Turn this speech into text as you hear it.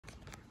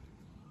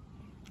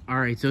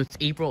Alright, so it's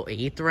April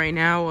 8th right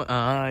now.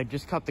 I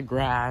just cut the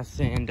grass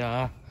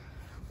and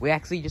we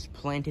actually just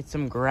planted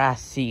some grass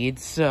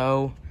seeds.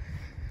 So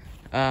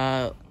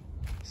a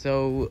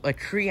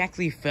tree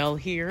actually fell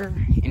here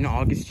in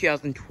August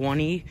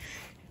 2020.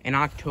 On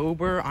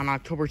October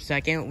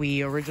 2nd,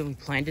 we originally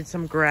planted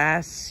some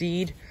grass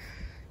seed.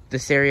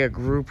 This area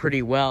grew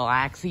pretty well. I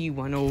actually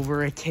went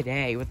over it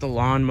today with the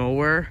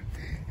lawnmower,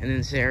 and in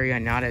this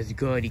area not as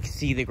good. You can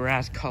see the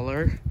grass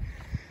color.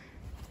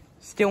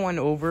 Still went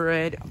over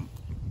it,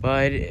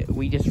 but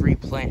we just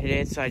replanted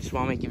it, so I just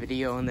want to make a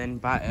video, and then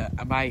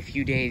by a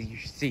few days you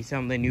should see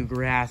some of the new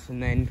grass.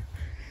 And then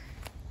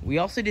we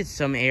also did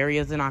some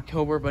areas in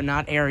October, but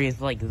not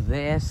areas like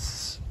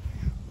this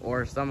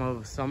or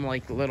some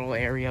like little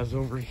areas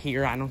over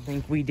here. I don't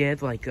think we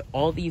did, like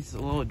all these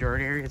little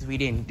dirt areas we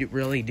didn't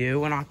really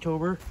do in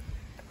October.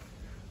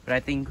 But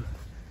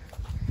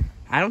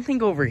I don't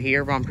think over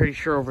here, but I'm pretty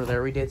sure over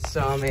there we did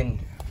some, and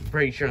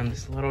pretty sure in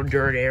this little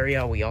dirt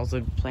area we also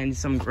planted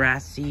some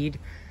grass seed.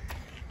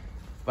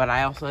 But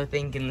I also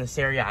think in this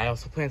area I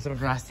also planted some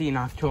grass seed in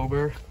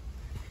October.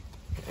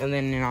 And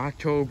then in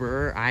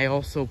October I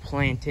also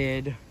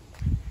planted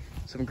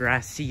some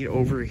grass seed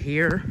over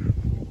here,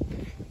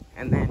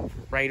 and then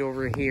right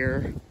over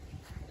here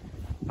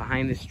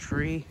behind this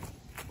tree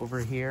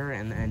over here,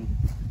 and then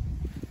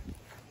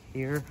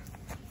here,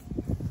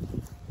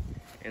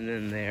 and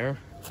then there.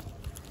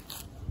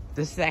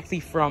 This is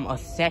actually from a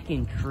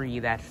second tree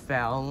that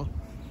fell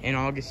in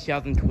August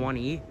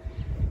 2020.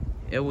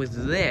 It was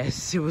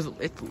this.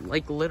 It's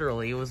like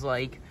literally, it was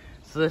like,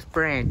 so this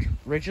branch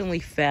originally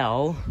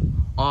fell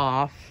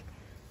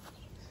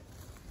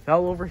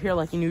over here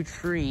like a new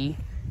tree,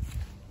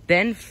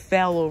 then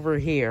fell over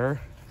here,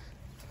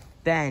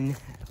 then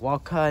while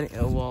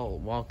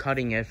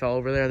cutting it, fell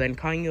over there, then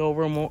cutting it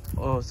over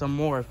some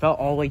more, it fell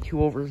all the way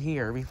to over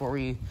here before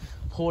we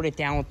pulled it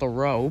down with the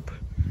rope.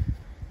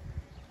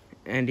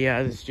 And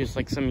yeah, this is just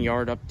like some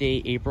yard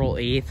update, April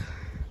 8th.